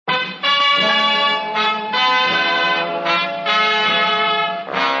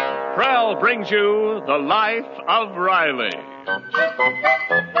brings you The Life of Riley.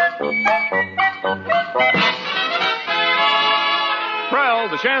 Prell,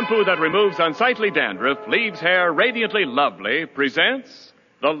 the shampoo that removes unsightly dandruff, leaves hair radiantly lovely, presents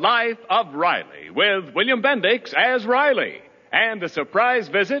The Life of Riley with William Bendix as Riley and a surprise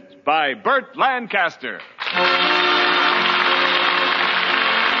visit by Burt Lancaster.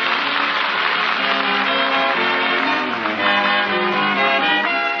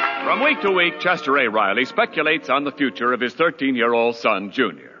 From week to week, Chester A. Riley speculates on the future of his 13-year-old son,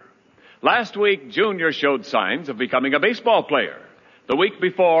 Junior. Last week, Junior showed signs of becoming a baseball player. The week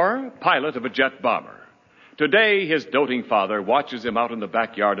before, pilot of a jet bomber. Today, his doting father watches him out in the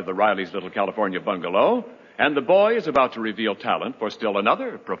backyard of the Riley's little California bungalow, and the boy is about to reveal talent for still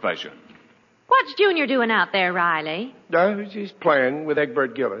another profession. What's Junior doing out there, Riley? He's playing with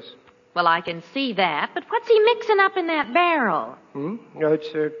Egbert Gillis. Well, I can see that, but what's he mixing up in that barrel?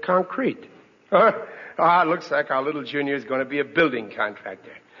 It's concrete. Looks like our little Junior is going to be a building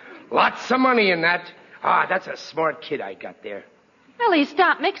contractor. Lots of money in that. That's a smart kid I got there. Well, he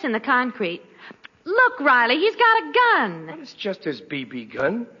stopped mixing the concrete. Look, Riley, he's got a gun. Well, it's just his BB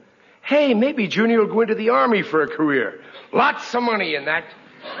gun. Hey, maybe Junior will go into the Army for a career. Lots of money in that.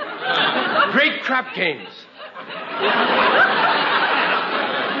 Great crap games.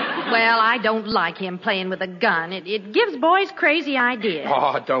 Well, I don't like him playing with a gun. It gives boys crazy ideas.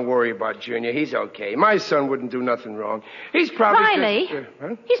 Oh, don't worry about Junior. He's okay. My son wouldn't do nothing wrong. He's probably... Riley,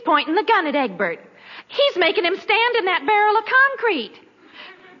 he's pointing the gun at Egbert. He's making him stand in that barrel of concrete.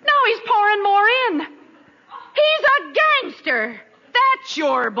 Now he's pouring more in. He's a gangster. That's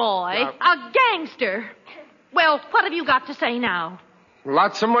your boy. A gangster. Well, what have you got to say now?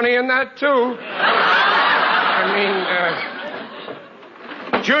 Lots of money in that, too.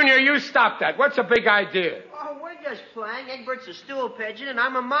 Junior, you stop that. What's the big idea? Oh, we're just playing. Egbert's a stool pigeon, and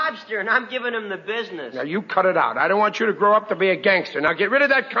I'm a mobster, and I'm giving him the business. Now, you cut it out. I don't want you to grow up to be a gangster. Now, get rid of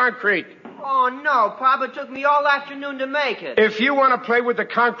that concrete. Oh, no, Pop. It took me all afternoon to make it. If you want to play with the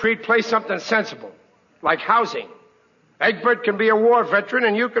concrete, play something sensible, like housing. Egbert can be a war veteran,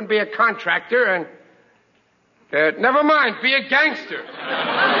 and you can be a contractor, and... never mind, be a gangster.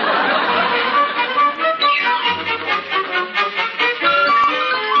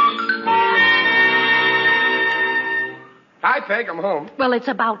 Hi, Peg, I'm home. Well, it's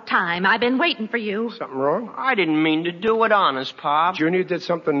about time. I've been waiting for you. Something wrong? I didn't mean to do it, honest, Pop. Junior did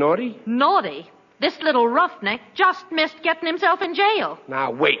something naughty? Naughty? This little roughneck just missed getting himself in jail. Now,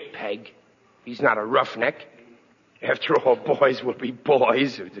 wait, Peg. He's not a roughneck. After all, boys will be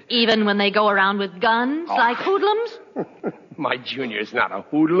boys. Even when they go around with guns, like hoodlums? My Junior's not a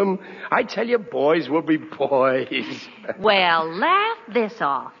hoodlum. I tell you, boys will be boys. Well, laugh this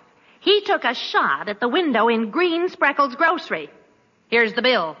off. He took a shot at the window in Green Spreckles Grocery. Here's the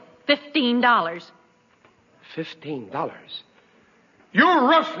bill. $15. $15? You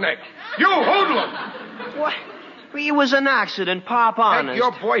roughneck! You hoodlum! What? It was an accident, Pop, honest. Hey,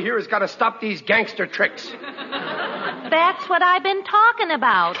 your boy here has got to stop these gangster tricks. That's what I've been talking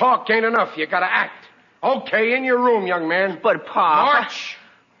about. Talk ain't enough. You got to act. Okay, in your room, young man. But, Pop... March!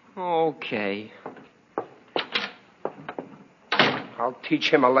 Okay. I'll teach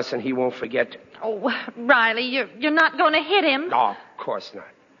him a lesson he won't forget. Oh, Riley, you're not going to hit him. No, of course not.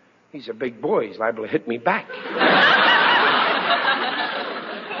 He's a big boy. He's liable to hit me back.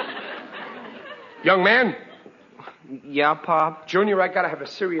 Young man? Yeah, Pop? Junior, I got to have a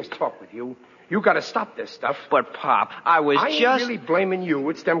serious talk with you. You got to stop this stuff. But, Pop, I ain't really blaming you.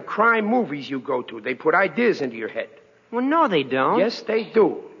 It's them crime movies you go to. They put ideas into your head. Well, no, they don't. Yes, they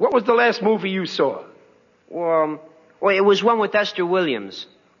do. What was the last movie you saw? Well, it was one with Esther Williams.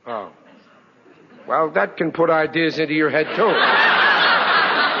 Oh. Well, that can put ideas into your head, too.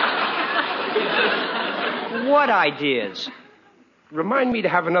 What ideas? Remind me to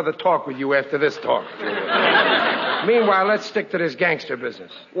have another talk with you after this talk. Meanwhile, let's stick to this gangster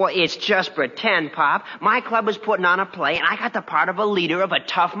business. Well, it's just pretend, Pop. My club is putting on a play, and I got the part of a leader of a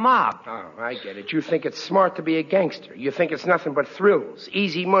tough mob. Oh, I get it. You think it's smart to be a gangster. You think it's nothing but thrills,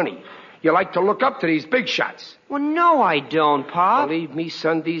 easy money. You like to look up to these big shots. Well, no, I don't, Pop. Believe me,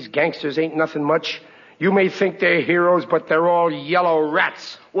 son, these gangsters ain't nothing much. You may think they're heroes, but they're all yellow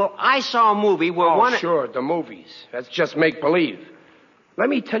rats. Well, I saw a movie where Sure, the movies. That's just make-believe. Let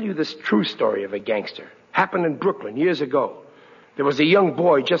me tell you this true story of a gangster. Happened in Brooklyn years ago. There was a young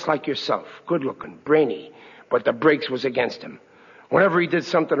boy just like yourself, good-looking, brainy, but the brakes was against him. Whenever he did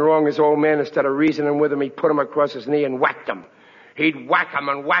something wrong, his old man, instead of reasoning with him, he'd put him across his knee and whacked him. He'd whack him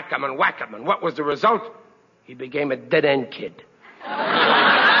and whack him and whack him. And what was the result? He became a dead-end kid.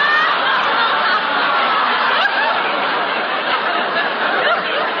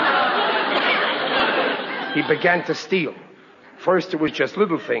 He began to steal. First, it was just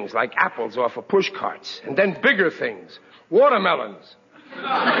little things like apples off of push carts, and then bigger things, watermelons.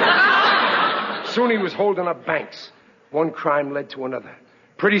 Soon he was holding up banks. One crime led to another.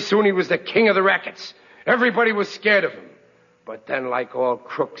 Pretty soon he was the king of the rackets. Everybody was scared of him. But then, like all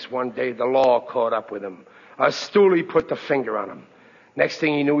crooks, one day the law caught up with him. A stoolie put the finger on him. Next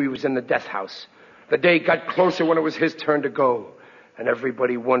thing he knew, he was in the death house. The day got closer when it was his turn to go. And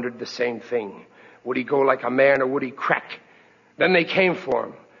everybody wondered the same thing. Would he go like a man or would he crack? Then they came for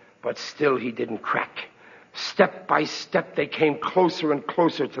him. But still he didn't crack. Step by step, they came closer and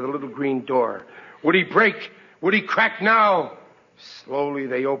closer to the little green door. Would he break? Would he crack now? Slowly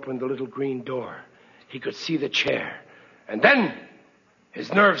they opened the little green door. He could see the chair. And then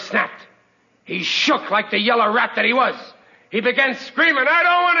his nerves snapped. He shook like the yellow rat that he was. He began screaming, "I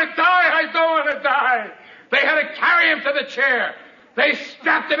don't want to die! I don't want to die!" They had to carry him to the chair. They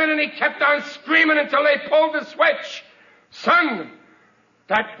strapped him in and he kept on screaming until they pulled the switch. Son,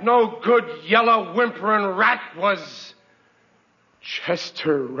 that no good yellow whimpering rat was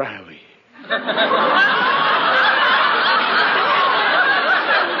Chester Riley.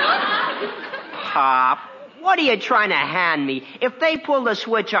 Pop, what are you trying to hand me? If they pull the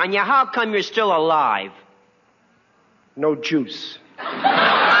switch on you, how come you're still alive? No juice.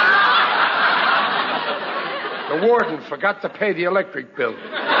 The warden forgot to pay the electric bill.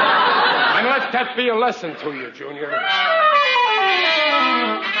 And let that be a lesson to you, Junior.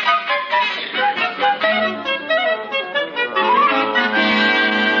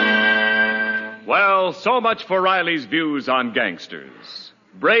 Well, so much for Riley's views on gangsters.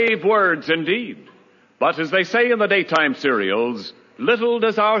 Brave words indeed. But as they say in the daytime serials, little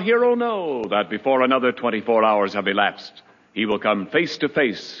does our hero know that before another 24 hours have elapsed, he will come face to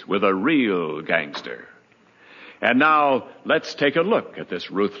face with a real gangster. And now, let's take a look at this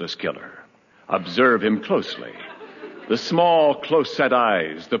ruthless killer. Observe him closely. The small, close-set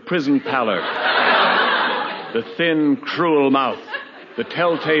eyes, the prison pallor, the thin, cruel mouth, the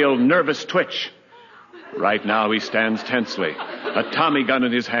telltale nervous twitch. Right now he stands tensely, a Tommy gun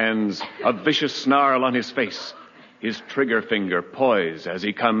in his hands, a vicious snarl on his face, his trigger finger poised as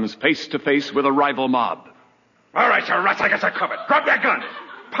he comes face to face with a rival mob. All right, you rats, I guess I covered. Grab that gun.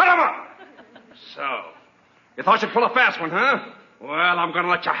 Put him up. So, you thought you'd pull a fast one, huh? Well, I'm going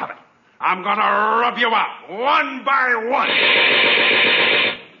to let you have it. I'm going to rub you out, one by one.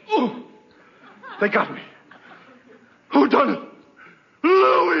 Ooh, they got me. Who done it?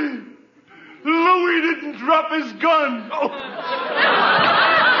 Louie! Louie didn't drop his gun. Oh.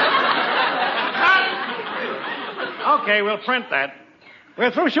 Okay, we'll print that.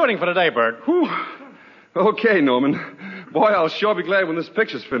 We're through shooting for today, Bert. Whew. Okay, Norman. Boy, I'll sure be glad when this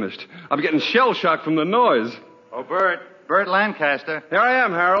picture's finished. I'm getting shell-shocked from the noise. Oh, Bert Lancaster. Here I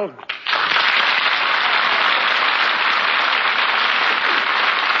am, Harold.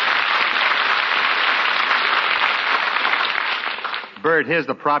 Bert, here's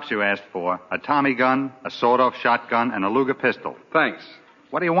the props you asked for. A Tommy gun, a sawed-off shotgun, and a Luger pistol. Thanks.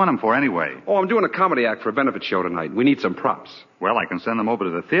 What do you want them for anyway? Oh, I'm doing a comedy act for a benefit show tonight. We need some props. Well, I can send them over to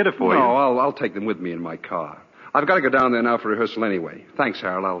the theater for you. No, I'll take them with me in my car. I've got to go down there now for rehearsal anyway. Thanks,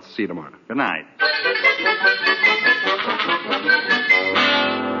 Harold. I'll see you tomorrow. Good night.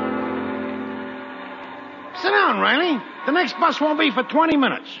 Sit down, Riley. The next bus won't be for 20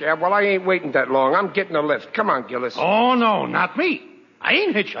 minutes. Yeah, well, I ain't waiting that long. I'm getting a lift. Come on, Gillis. Oh, no, not me. I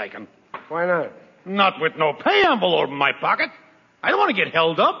ain't hitchhiking. Why not? Not with no pay envelope in my pocket. I don't want to get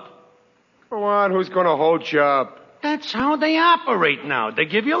held up. Go on, who's going to hold you up? That's how they operate now. They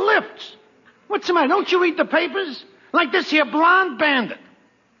give you lifts. What's the matter? Don't you read the papers? Like this here blonde bandit.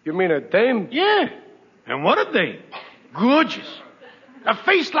 You mean a dame? Yeah. And what a dame. Gorgeous. A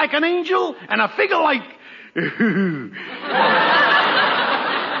face like an angel and a figure like...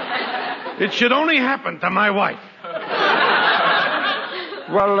 It should only happen to my wife.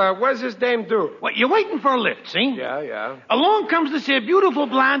 Well, what does this dame do? What, you're waiting for a lift, see? Yeah. Along comes this here beautiful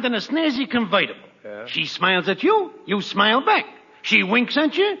blonde in a snazzy convertible. Yeah. She smiles at you, you smile back. She winks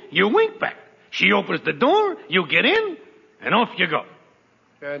at you, you wink back. She opens the door, you get in, and off you go.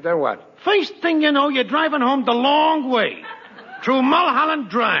 Then what? First thing you know, you're driving home the long way. Through Mulholland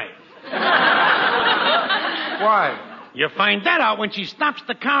Drive. Why? You find that out when she stops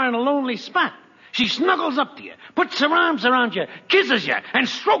the car in a lonely spot. She snuggles up to you, puts her arms around you, kisses you, and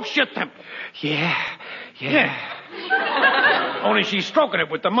strokes your temple. Yeah. Only she's stroking it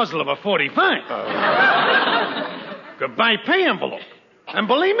with the muzzle of a .45. Goodbye pay envelope. And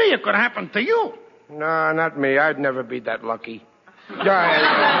believe me, it could happen to you. No, not me. I'd never be that lucky. You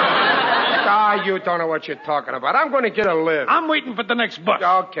don't know what you're talking about. I'm going to get a lift. I'm waiting for the next bus.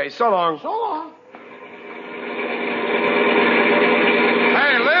 Okay, so long. So long.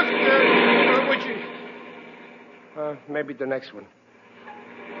 Maybe the next one.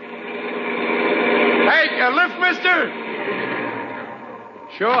 Hey, lift, mister?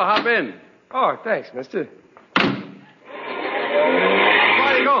 Sure, hop in. Oh, thanks, mister. Where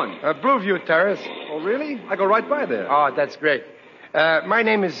are you going? Blueview Terrace. Oh, really? I go right by there. Oh, that's great. My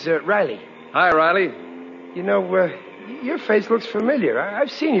name is Riley. Hi, Riley. You know, your face looks familiar.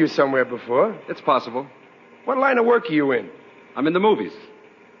 I've seen you somewhere before. It's possible. What line of work are you in? I'm in the movies.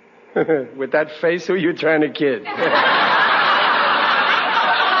 With that face, who you trying to kid? Look,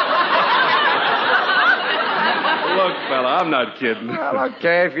 fella, I'm not kidding. Well,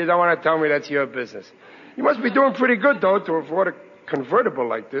 okay, if you don't want to tell me, that's your business. You must be doing pretty good, though, to afford a convertible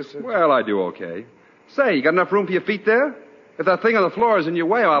like this. Well, I do okay. Say, you got enough room for your feet there? If that thing on the floor is in your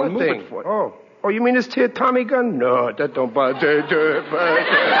way, I'll move it for you. Oh, you mean this here Tommy gun? No, that don't bother.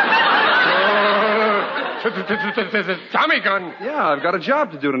 Tommy gun? Yeah, I've got a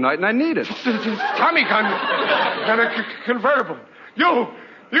job to do tonight, and I need it. Tommy gun? And a convertible.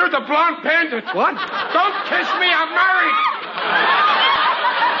 You're the blonde bandit. What? Don't kiss me, I'm married.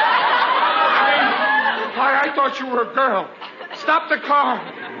 I thought you were a girl. Stop the car.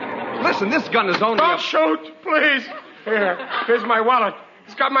 Listen, this gun is only Don't shoot, please. Here's my wallet.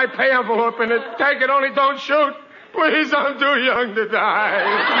 It's got my pay envelope in it. Take it, only don't shoot. Please, I'm too young to die.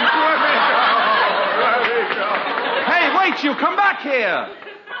 Let me go. Hey, wait, you come back here.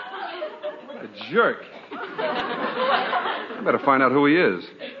 What a jerk. I better find out who he is.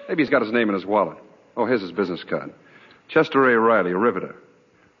 Maybe he's got his name in his wallet. Oh, here's his business card. Chester A. Riley, riveter.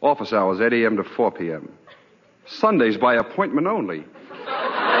 Office hours, 8 a.m. to 4 p.m. Sundays by appointment only.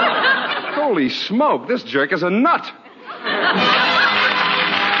 Holy smoke, this jerk is a nut.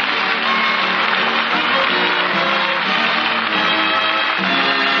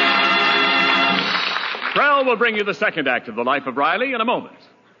 Prell will bring you the second act of the life of Riley in a moment.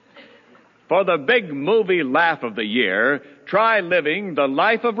 For the big movie laugh of the year, try living The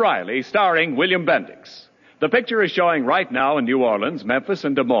Life of Riley, starring William Bendix. The picture is showing right now in New Orleans, Memphis,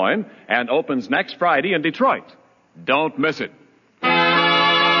 and Des Moines, and opens next Friday in Detroit. Don't miss it.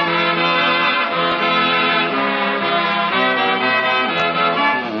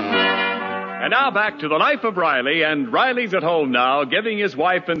 And now back to The Life of Riley, and Riley's at home now, giving his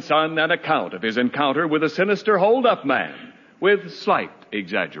wife and son an account of his encounter with a sinister hold-up man, with slight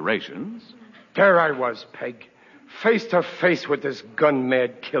exaggerations. There I was, Peg, face to face with this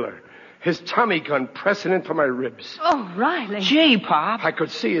gun-mad killer. His Tommy gun pressing into my ribs. Oh, Riley. Gee, Pop. I could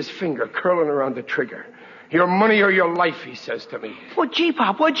see his finger curling around the trigger. Your money or your life, he says to me. Well, gee,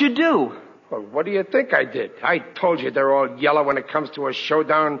 Pop, what'd you do? Well, what do you think I did? I told you they're all yellow when it comes to a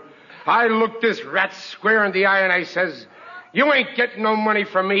showdown. I looked this rat square in the eye and I says, you ain't getting no money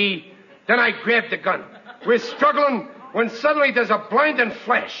from me. Then I grabbed the gun. We're struggling when suddenly there's a blinding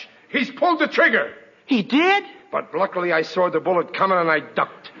flash. He's pulled the trigger. He did? But luckily I saw the bullet coming and I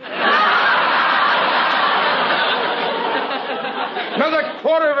ducked. Another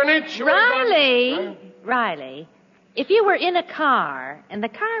quarter of an inch. Riley, if you were in a car and the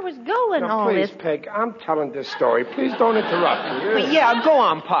car was going Now, all please, this... Peg, I'm telling this story. Please don't interrupt me. But yeah, go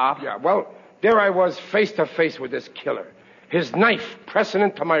on, Pop. Yeah, well, there I was face to face with this killer. His knife pressing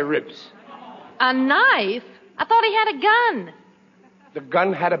into my ribs. A knife? I thought he had a gun. The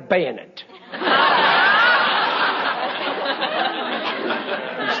gun had a bayonet.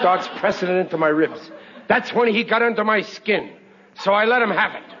 He starts pressing it into my ribs. That's when he got under my skin. So I let him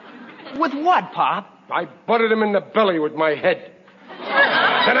have it. With what, Pop? I butted him in the belly with my head.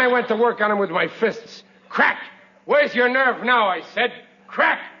 Then I went to work on him with my fists. Crack! Where's your nerve now, I said.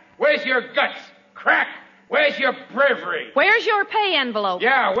 Crack! Where's your guts? Crack! Where's your bravery? Where's your pay envelope?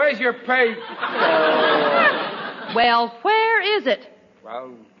 Yeah, where's your pay? Well, where is it?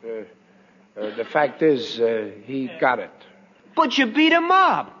 Well, the fact is, he got it. But you beat him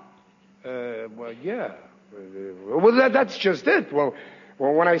up. Well, yeah. Well, that's just it. Well,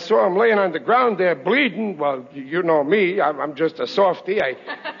 when I saw him laying on the ground there bleeding, well, you know me, I'm just a softy.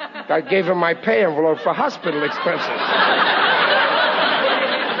 I gave him my pay envelope for hospital expenses.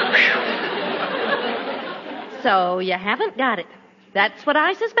 So you haven't got it. That's what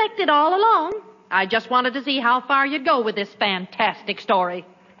I suspected all along. I just wanted to see how far you'd go with this fantastic story.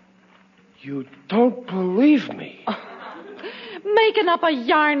 You don't believe me? Making up a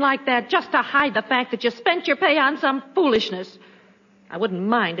yarn like that just to hide the fact that you spent your pay on some foolishness. I wouldn't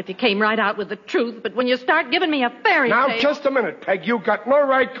mind if you came right out with the truth, but when you start giving me a fairy tale... Now, just a minute, Peg. You got no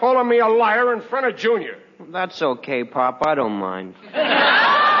right calling me a liar in front of Junior. That's okay, Pop. I don't mind.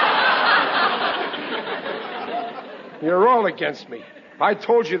 You're all against me. I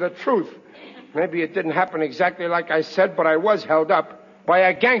told you the truth. Maybe it didn't happen exactly like I said, but I was held up by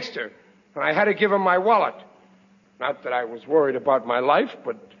a gangster, and I had to give him my wallet. Not that I was worried about my life,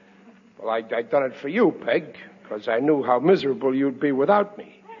 but, well, I done it for you, Peg, because I knew how miserable you'd be without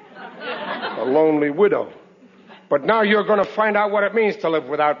me. A lonely widow. But now you're going to find out what it means to live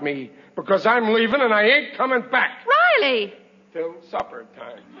without me, because I'm leaving and I ain't coming back. Riley! Till supper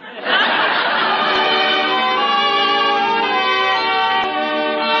time.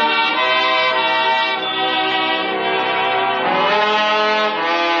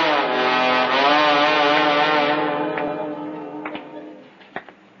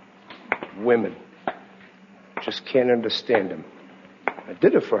 Women. Just can't understand them. I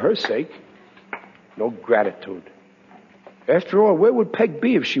did it for her sake. No gratitude. After all, where would Peg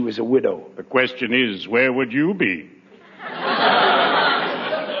be if she was a widow? The question is, where would you be?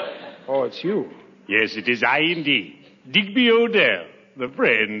 Oh, it's you. Yes, it is I indeed. Digby Odell, the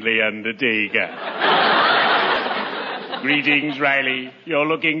friendly undertaker. Greetings, Riley. You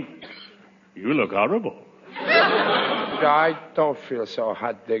look horrible. I don't feel so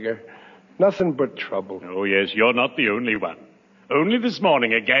hot, Digger. Nothing but trouble. Oh, yes, you're not the only one. Only this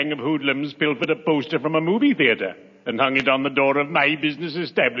morning, a gang of hoodlums pilfered a poster from a movie theater and hung it on the door of my business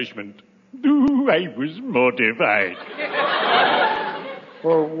establishment. Ooh, I was mortified.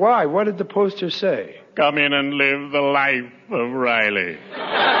 Well, why? What did the poster say? Come in and live the life of Riley.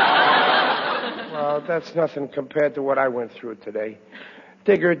 Well, that's nothing compared to what I went through today.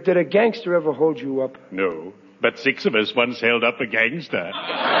 Digger, did a gangster ever hold you up? No, but 6 of us once held up a gangster.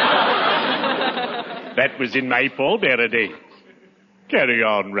 That was in my pallbearer days. Carry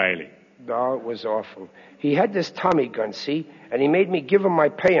on, Riley. No, it was awful. He had this Tommy gun, see? And he made me give him my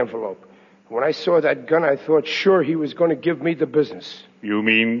pay envelope. When I saw that gun, I thought sure he was going to give me the business. You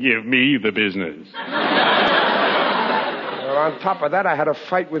mean give me the business? Well, on top of that, I had a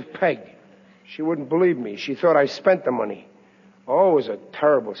fight with Peg. She wouldn't believe me. She thought I spent the money. Oh, it was a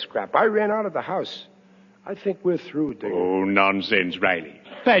terrible scrap. I ran out of the house. I think we're through, Digger. Oh, nonsense, Riley.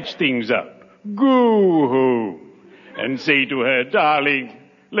 Patch things up. Go home and say to her, darling,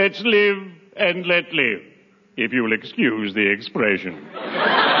 let's live and let live, if you'll excuse the expression.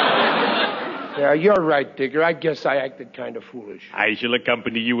 Yeah, you're right, Digger. I guess I acted kind of foolish. I shall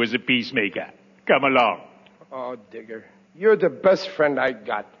accompany you as a peacemaker. Come along. Oh, Digger, you're the best friend I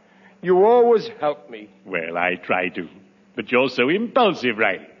got. You always help me. Well, I try to. But you're so impulsive,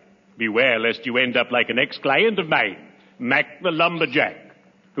 Riley. Beware lest you end up like an ex-client of mine, Mac the Lumberjack,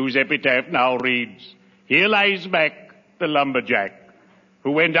 whose epitaph now reads, "Here lies Mac the Lumberjack,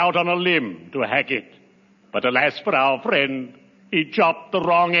 who went out on a limb to hack it. But alas for our friend, he chopped the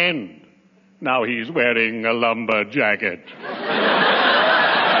wrong end. Now he's wearing a lumber jacket."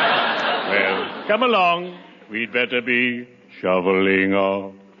 Well, come along. We'd better be shoveling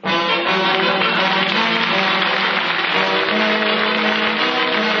off.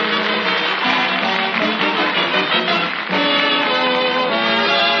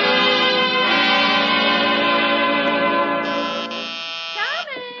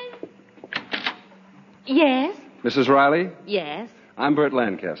 Yes? Mrs. Riley? Yes. I'm Bert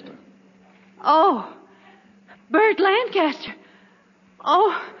Lancaster. Oh, Bert Lancaster.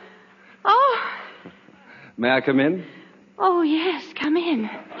 Oh. May I come in? Oh, yes, come in.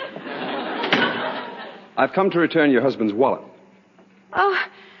 I've come to return your husband's wallet. Oh,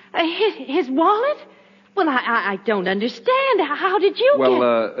 his wallet? Well, I don't understand. How did you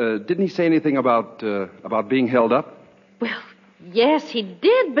get... Didn't he say anything about being held up? Well, yes, he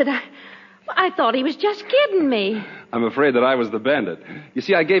did, but I thought he was just kidding me. I'm afraid that I was the bandit. You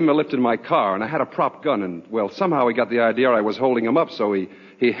see, I gave him a lift in my car, and I had a prop gun, and, well, somehow he got the idea I was holding him up, so he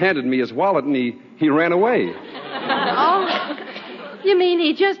handed me his wallet, and he ran away. Oh, you mean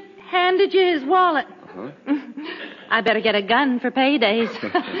he just handed you his wallet? Uh-huh. I better get a gun for paydays.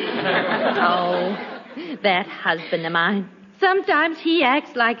 Oh, that husband of mine. Sometimes he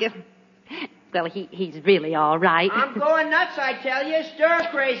acts like a... Well, he's really all right. I'm going nuts, I tell you. Stir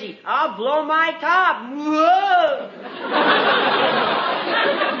crazy. I'll blow my top. Whoa!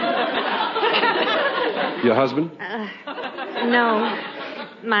 Your husband? No,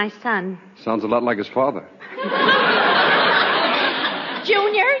 my son. Sounds a lot like his father.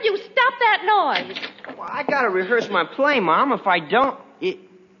 Junior, you stop that noise. Well, I gotta rehearse my play, Mom. If I don't...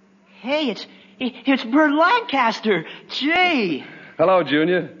 Hey, it's Bert Lancaster. Jay. Hello,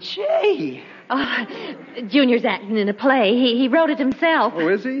 Junior. Jay. Junior's acting in a play. He wrote it himself. Oh,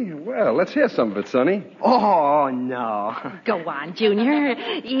 is he? Well, let's hear some of it, Sonny. Oh, no. Go on, Junior.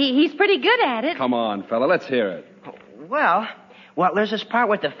 He's pretty good at it. Come on, fella, let's hear it. Well, there's this part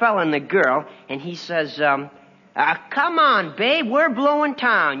with the fella and the girl, and he says, come on, babe, we're blowing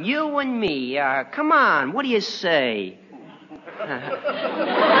town, you and me. Come on, what do you say?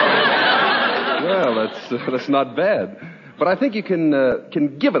 Well, that's not bad. But I think you can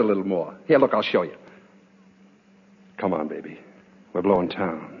give it a little more. Here, look, I'll show you. Come on, baby. We're blowing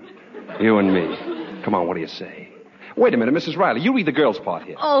town. You and me. Come on, what do you say? Wait a minute, Mrs. Riley. You read the girl's part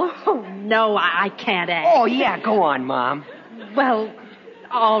here. Oh, no, I can't act. Oh, yeah, go on, Mom. Well,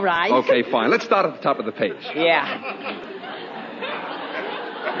 all right. Okay, fine. Let's start at the top of the page. Yeah.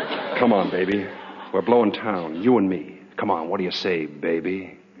 Come on, baby. We're blowing town. You and me. Come on, what do you say,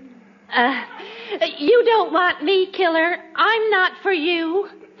 baby? You don't want me, killer. I'm not for you.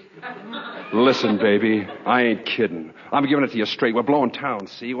 Listen, baby. I ain't kidding. I'm giving it to you straight. We're blowing town,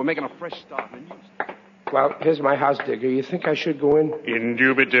 see? We're making a fresh start. Well, here's my house, Digger. You think I should go in?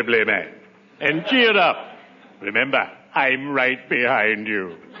 Indubitably, man. And cheer up. Remember, I'm right behind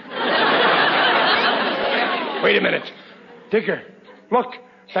you. Wait a minute. Digger, look,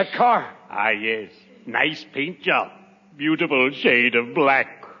 that car. Ah, yes. Nice paint job. Beautiful shade of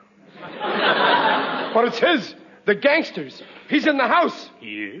black. But it's his. The gangster's. He's in the house.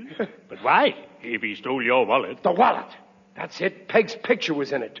 He is? But why? If he stole your wallet. The wallet. That's it. Peg's picture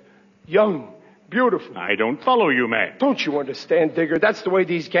was in it. Young, beautiful. I don't follow you, man. Don't you understand, Digger? That's the way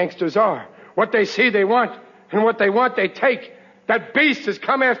these gangsters are. What they see, they want. And what they want, they take. That beast has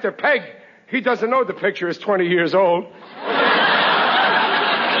come after Peg. He doesn't know the picture is 20 years old.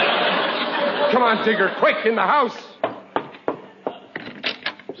 Come on, Digger, quick, in the house.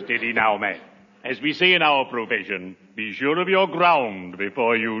 Steady now, man. As we say in our profession, be sure of your ground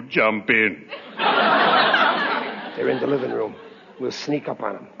before you jump in. They're in the living room. We'll sneak up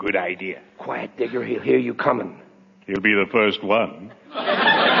on them. Good idea. Quiet, Digger. He'll hear you coming. He'll be the first one.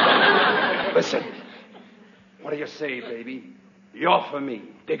 Listen. What do you say, baby? You're for me.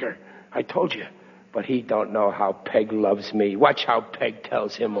 Digger, I told you. But he don't know how Peg loves me. Watch how Peg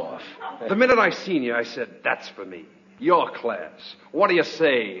tells him off. The minute I seen you, I said, that's for me. Your class. What do you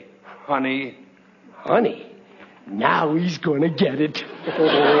say, honey? Honey? Now he's gonna get it.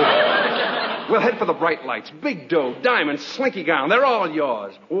 We'll head for the bright lights. Big dough, diamonds, slinky gown. They're all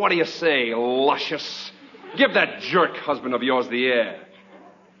yours. What do you say, luscious? Give that jerk husband of yours the air.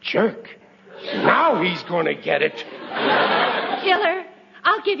 Jerk? Now he's gonna get it. Killer,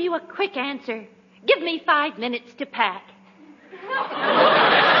 I'll give you a quick answer. Give me 5 minutes to pack.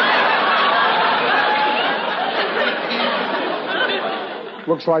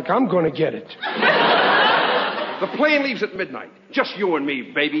 Looks like I'm gonna get it. The plane leaves at midnight. Just you and me,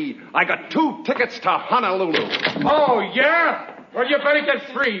 baby. I got 2 tickets to Honolulu. Oh, yeah? Well, you better get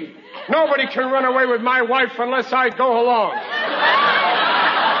free. Nobody can run away with my wife unless I go along.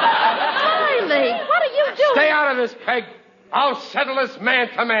 Riley, what are you doing? Stay out of this, Peg. I'll settle this man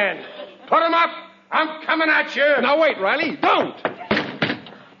to man. Put him up. I'm coming at you. Now, wait, Riley. Don't.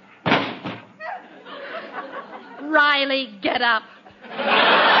 Riley, get up.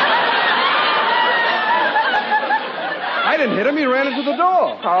 I didn't hit him. He ran into the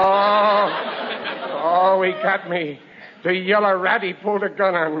door. Oh, he got me. The yellow rat, he pulled a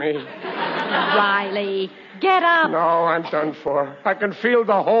gun on me. Riley, get up. No, I'm done for. I can feel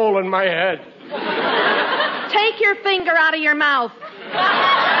the hole in my head. Take your finger out of your mouth.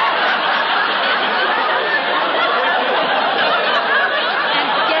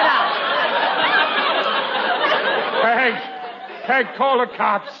 Peg, call the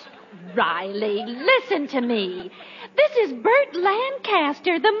cops. Riley, listen to me. This is Burt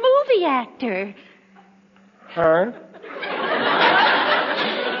Lancaster, the movie actor. Huh?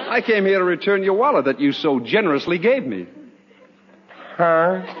 I came here to return your wallet that you so generously gave me.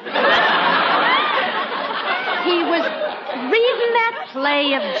 Huh? He was reading that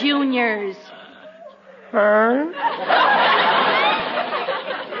play of Junior's. Huh?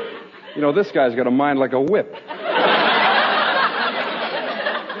 You know, this guy's got a mind like a whip.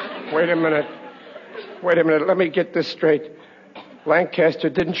 Wait a minute. Let me get this straight. Lancaster,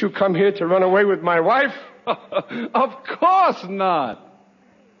 didn't you come here to run away with my wife? Of course not.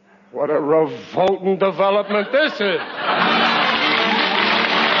 What a revolting development this is. But,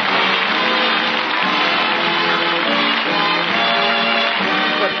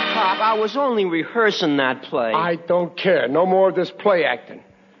 Pop, I was only rehearsing that play. I don't care. No more of this play acting.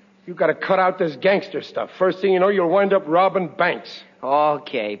 You got to cut out this gangster stuff. First thing you know, you'll wind up robbing banks.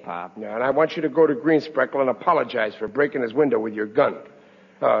 Okay, Pop. Yeah, and I want you to go to Greenspreckle and apologize for breaking his window with your gun.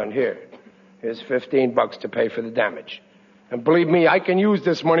 Oh, and here's $15 to pay for the damage. And believe me, I can use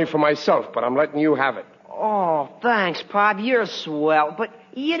this money for myself, but I'm letting you have it. Oh, thanks, Pop. You're swell. But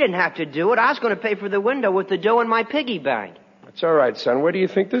you didn't have to do it. I was going to pay for the window with the dough in my piggy bank. That's all right, son. Where do you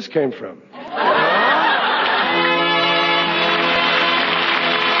think this came from?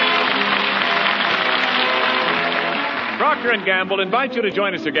 Brought Procter & Gamble invite you to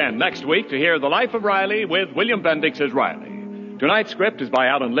join us again next week to hear The Life of Riley with William Bendix as Riley. Tonight's script is by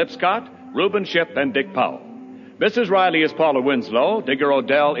Alan Lipscott, Reuben Ship, and Dick Powell. Mrs. Riley is Paula Winslow. Digger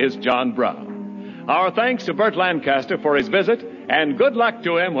Odell is John Brown. Our thanks to Burt Lancaster for his visit, and good luck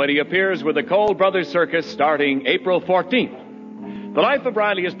to him when he appears with the Cole Brothers Circus starting April 14th. The Life of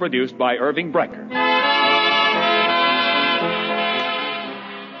Riley is produced by Irving Brecker.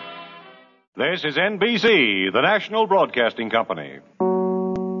 This is NBC, the national broadcasting company.